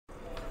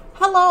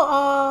Hello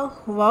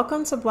all,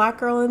 welcome to Black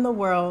Girl in the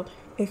World.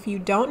 If you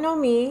don't know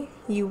me,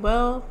 you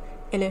will,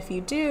 and if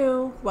you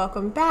do,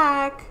 welcome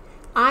back.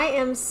 I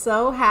am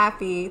so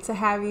happy to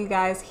have you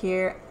guys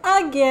here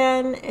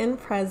again and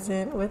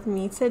present with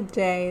me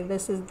today.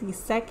 This is the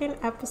second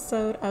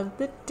episode of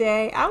the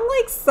day. I'm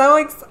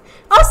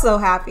so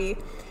happy.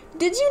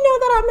 Did you know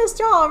that I missed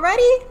y'all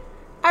already?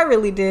 I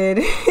really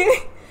did.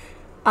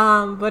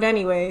 But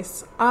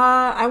anyways,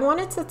 I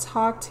wanted to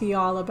talk to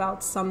y'all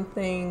about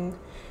something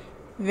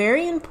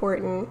very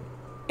important,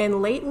 and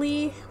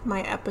lately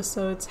my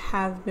episodes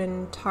have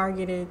been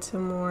targeted to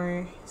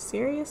more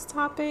serious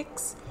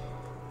topics,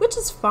 which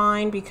is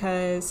fine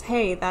because,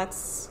 hey,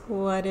 that's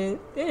what it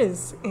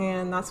is,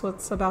 and that's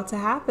what's about to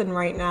happen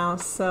right now,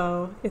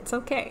 so it's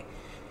okay.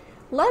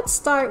 Let's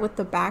start with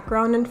the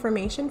background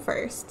information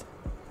first,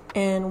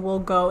 and we'll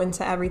go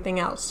into everything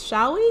else,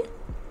 shall we?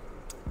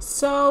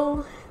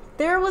 So,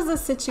 there was a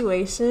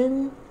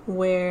situation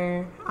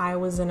where I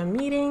was in a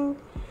meeting,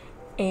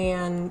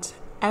 and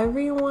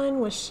everyone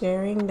was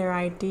sharing their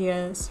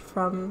ideas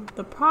from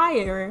the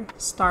prior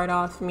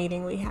start-off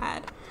meeting we had.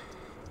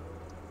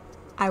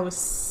 I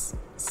was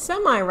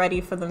semi-ready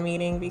for the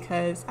meeting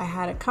because I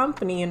had a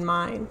company in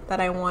mind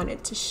that I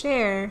wanted to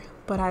share,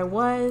 but I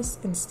was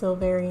and still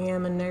very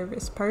am a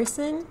nervous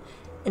person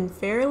and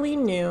fairly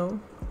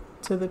new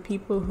to the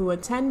people who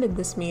attended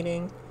this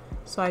meeting,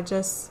 so I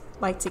just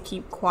like to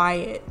keep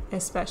quiet,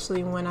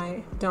 especially when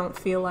I don't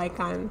feel like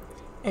I'm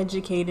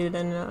educated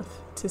enough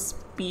to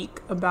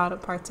speak about a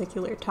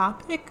particular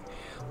topic,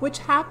 which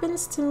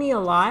happens to me a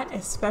lot,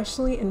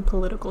 especially in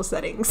political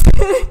settings.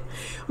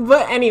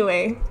 But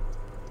anyway,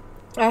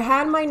 I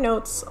had my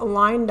notes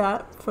lined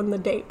up from the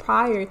date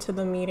prior to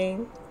the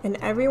meeting, and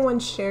everyone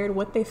shared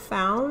what they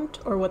found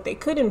or what they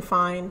couldn't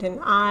find, and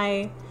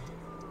I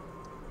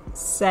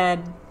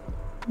said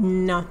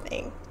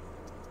nothing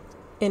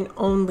and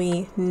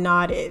only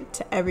nodded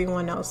to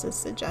everyone else's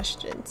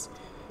suggestions.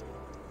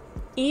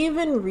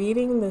 Even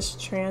reading this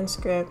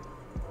transcript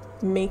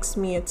makes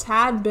me a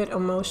tad bit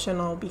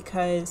emotional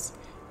because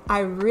I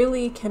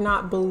really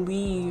cannot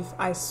believe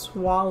I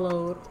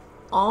swallowed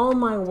all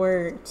my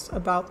words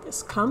about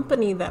this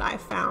company that I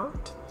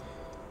found.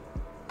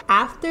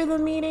 After the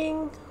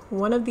meeting,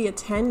 one of the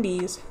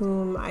attendees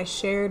whom I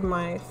shared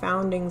my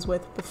foundings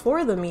with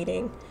before the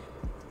meeting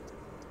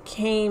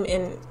came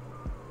and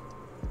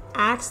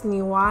asked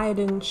me why I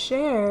didn't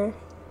share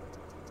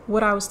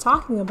what I was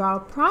talking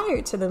about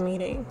prior to the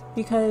meeting,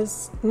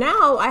 because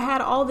now I had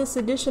all this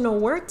additional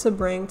work to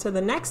bring to the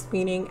next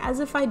meeting as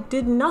if I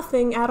did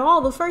nothing at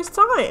all the first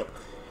time.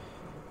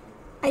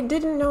 I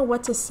didn't know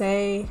what to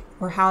say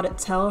or how to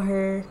tell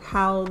her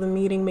how the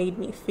meeting made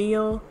me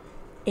feel,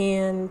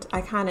 and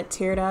I kind of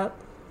teared up,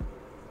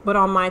 but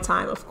on my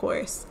time, of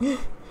course.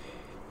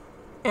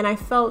 And I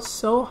felt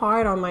so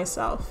hard on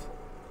myself.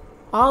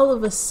 All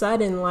of a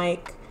sudden,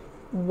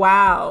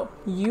 wow,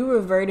 you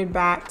reverted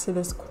back to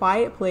this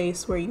quiet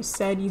place where you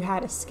said you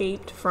had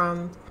escaped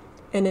from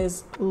and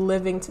is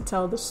living to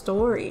tell the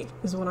story,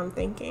 is what I'm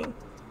thinking.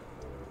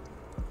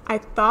 I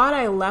thought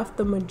I left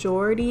the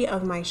majority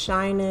of my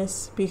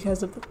shyness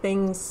because of the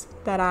things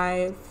that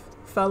I've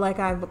felt like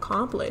I've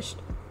accomplished.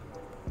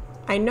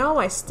 I know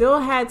I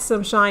still had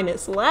some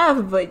shyness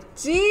left, but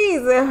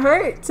geez, it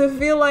hurt to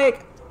feel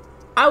like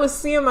I was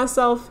seeing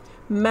myself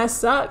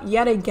mess up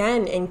yet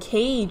again and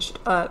caged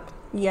up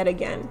yet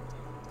again.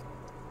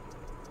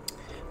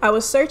 I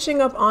was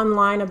searching up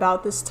online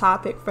about this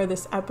topic for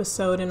this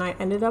episode, and I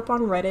ended up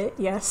on Reddit.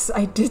 Yes,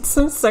 I did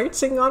some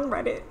searching on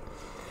Reddit.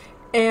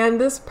 And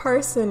this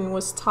person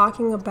was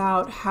talking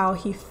about how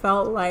he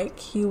felt like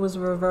he was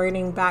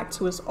reverting back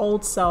to his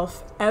old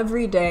self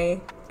every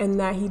day, and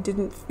that he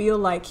didn't feel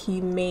like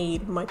he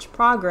made much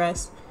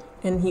progress.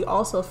 And he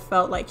also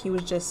felt like he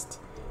was just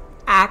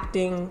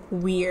acting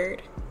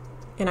weird.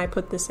 And I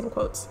put this in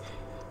quotes.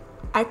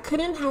 I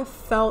couldn't have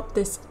felt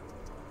this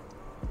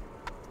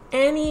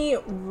any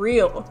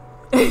real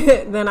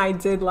than I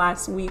did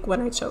last week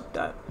when I choked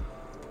up.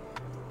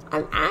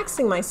 I'm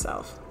asking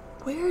myself,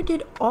 where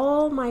did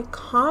all my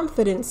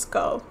confidence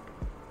go?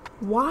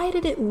 Why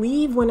did it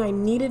leave when I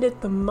needed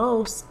it the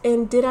most?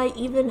 And did I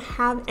even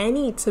have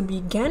any to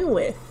begin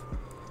with?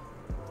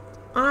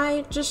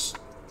 I just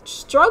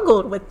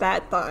struggled with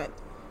that thought.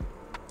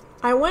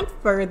 I went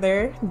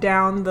further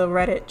down the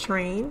Reddit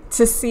train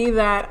to see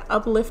that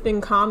uplifting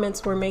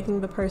comments were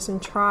making the person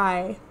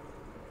try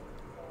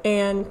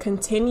and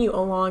continue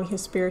along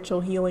his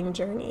spiritual healing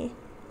journey.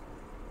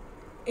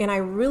 And I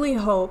really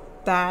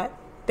hope that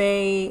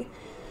they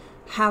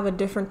have a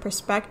different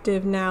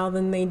perspective now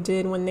than they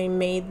did when they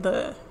made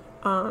the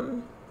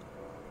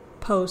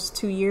post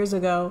 2 years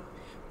ago.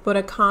 But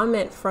a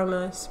comment from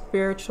a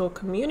spiritual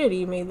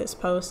community made this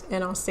post,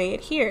 and I'll say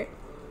it here.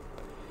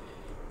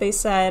 They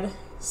said,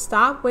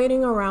 stop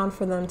waiting around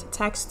for them to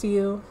text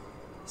you.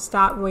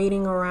 Stop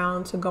waiting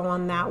around to go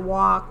on that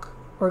walk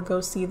or go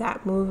see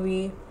that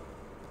movie.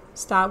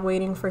 Stop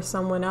waiting for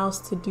someone else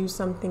to do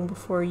something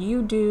before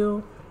you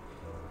do.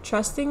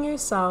 Trust in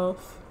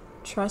yourself.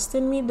 Trust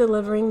in me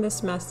delivering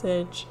this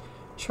message.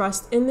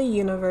 Trust in the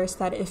universe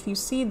that if you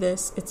see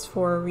this, it's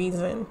for a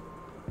reason.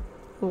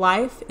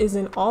 Life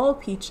isn't all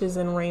peaches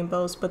and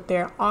rainbows, but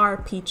there are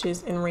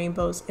peaches and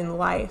rainbows in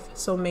life,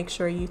 so make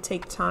sure you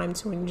take time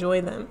to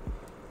enjoy them.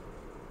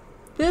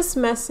 This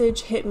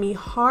message hit me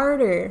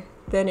harder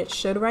than it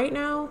should right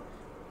now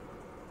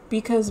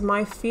because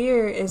my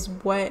fear is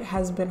what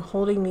has been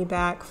holding me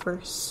back for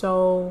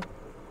so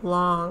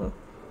long.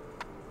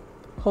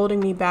 Holding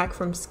me back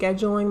from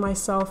scheduling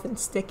myself and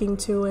sticking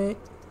to it.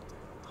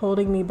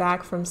 Holding me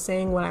back from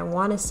saying what I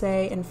want to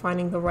say and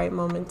finding the right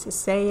moment to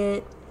say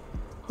it.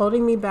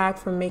 Holding me back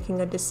from making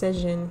a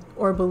decision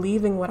or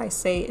believing what I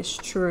say is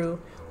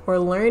true, or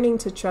learning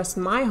to trust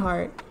my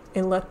heart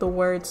and let the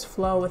words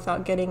flow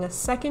without getting a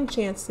second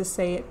chance to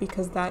say it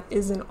because that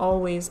isn't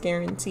always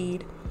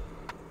guaranteed.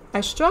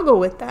 I struggle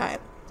with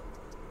that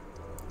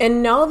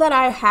and know that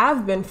I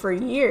have been for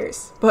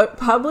years, but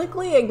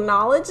publicly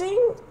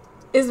acknowledging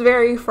is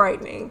very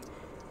frightening.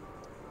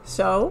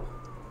 So,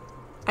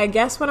 I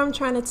guess what I'm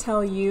trying to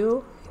tell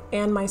you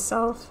and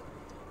myself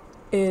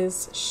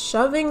is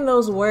shoving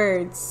those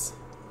words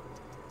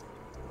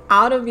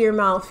out of your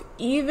mouth,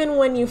 even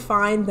when you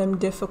find them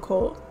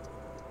difficult,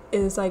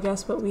 is, I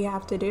guess, what we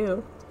have to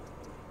do.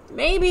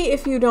 Maybe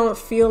if you don't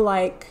feel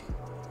like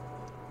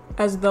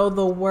as though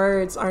the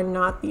words are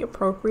not the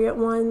appropriate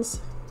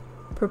ones,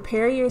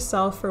 prepare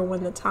yourself for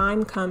when the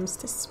time comes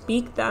to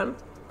speak them.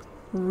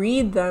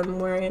 Read them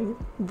wherein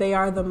they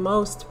are the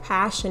most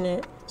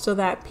passionate so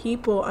that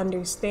people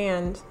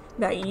understand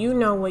that you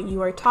know what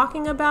you are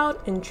talking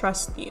about and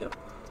trust you.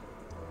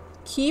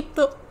 Keep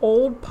the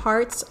old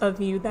parts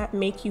of you that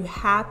make you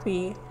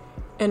happy,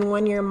 and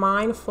when your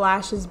mind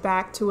flashes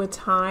back to a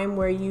time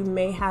where you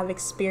may have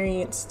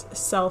experienced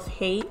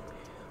self-hate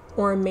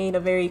or made a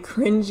very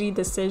cringy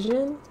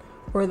decision,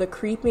 or the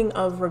creeping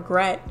of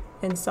regret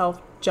and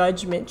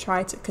self-judgment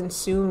try to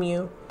consume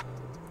you,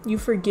 you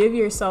forgive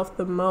yourself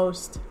the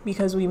most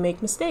because we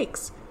make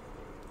mistakes.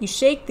 You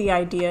shake the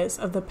ideas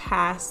of the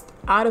past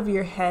out of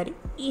your head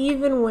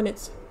even when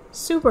it's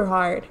super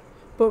hard,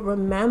 but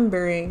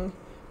remembering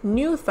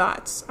new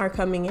thoughts are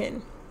coming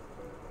in,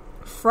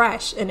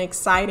 fresh and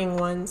exciting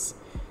ones,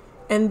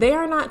 and they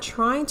are not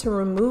trying to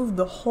remove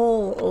the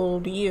whole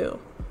old you.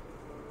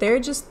 They're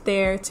just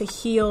there to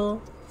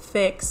heal,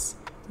 fix,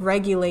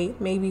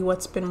 regulate maybe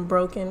what's been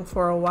broken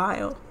for a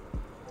while.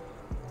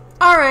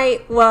 All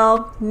right,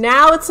 well,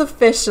 now it's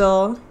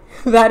official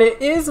that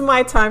it is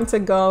my time to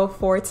go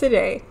for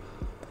today.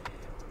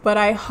 But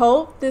I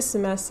hope this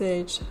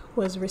message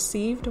was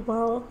received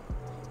well,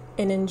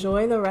 and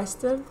enjoy the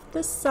rest of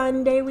the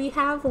Sunday we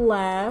have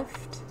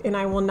left. And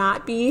I will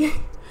not be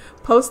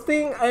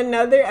posting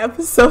another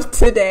episode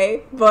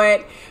today,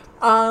 but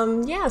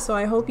so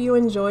I hope you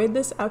enjoyed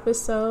this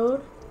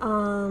episode.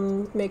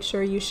 Make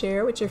sure you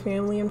share it with your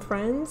family and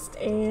friends,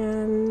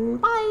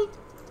 and bye.